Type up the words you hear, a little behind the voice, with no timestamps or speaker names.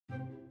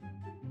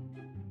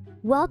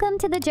Welcome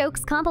to the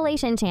Jokes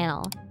Compilation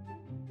channel.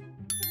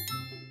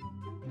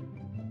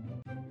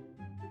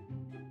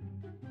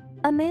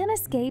 A man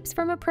escapes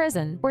from a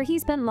prison where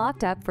he's been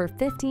locked up for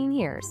 15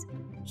 years.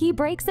 He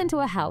breaks into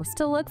a house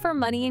to look for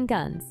money and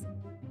guns.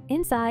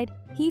 Inside,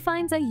 he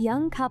finds a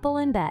young couple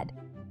in bed.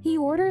 He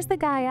orders the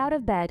guy out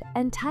of bed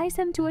and ties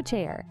him to a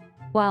chair.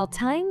 While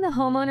tying the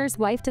homeowner's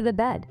wife to the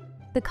bed,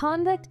 the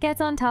convict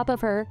gets on top of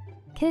her,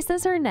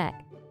 kisses her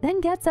neck, then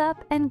gets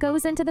up and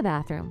goes into the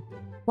bathroom.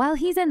 While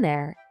he's in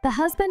there, the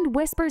husband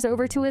whispers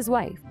over to his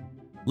wife,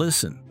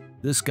 "Listen,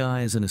 this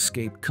guy is an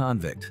escaped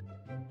convict.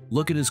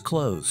 Look at his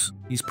clothes.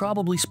 He's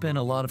probably spent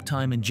a lot of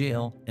time in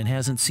jail and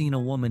hasn't seen a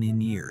woman in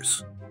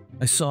years.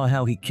 I saw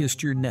how he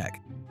kissed your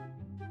neck.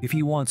 If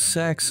he wants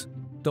sex,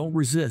 don't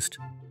resist.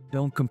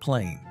 Don't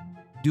complain.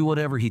 Do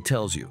whatever he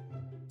tells you.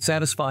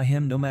 Satisfy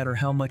him no matter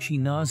how much he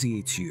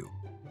nauseates you.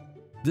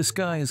 This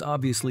guy is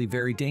obviously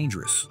very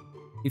dangerous.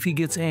 If he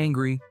gets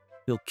angry,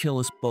 he'll kill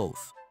us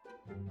both.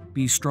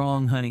 Be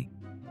strong, honey.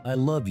 I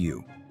love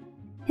you."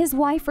 His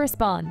wife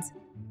responds,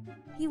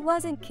 "He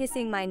wasn't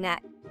kissing my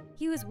neck.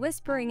 He was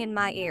whispering in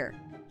my ear.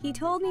 He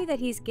told me that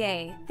he's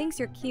gay, thinks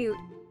you're cute,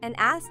 and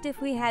asked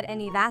if we had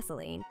any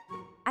Vaseline.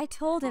 I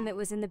told him it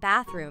was in the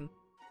bathroom.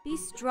 Be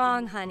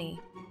strong, honey.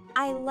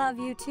 I love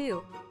you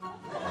too."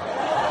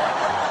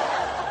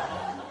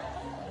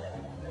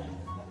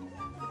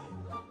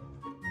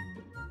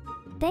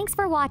 Thanks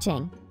for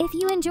watching. If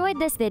you enjoyed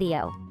this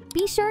video,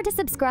 be sure to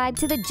subscribe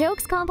to the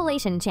Jokes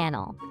Compilation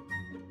channel.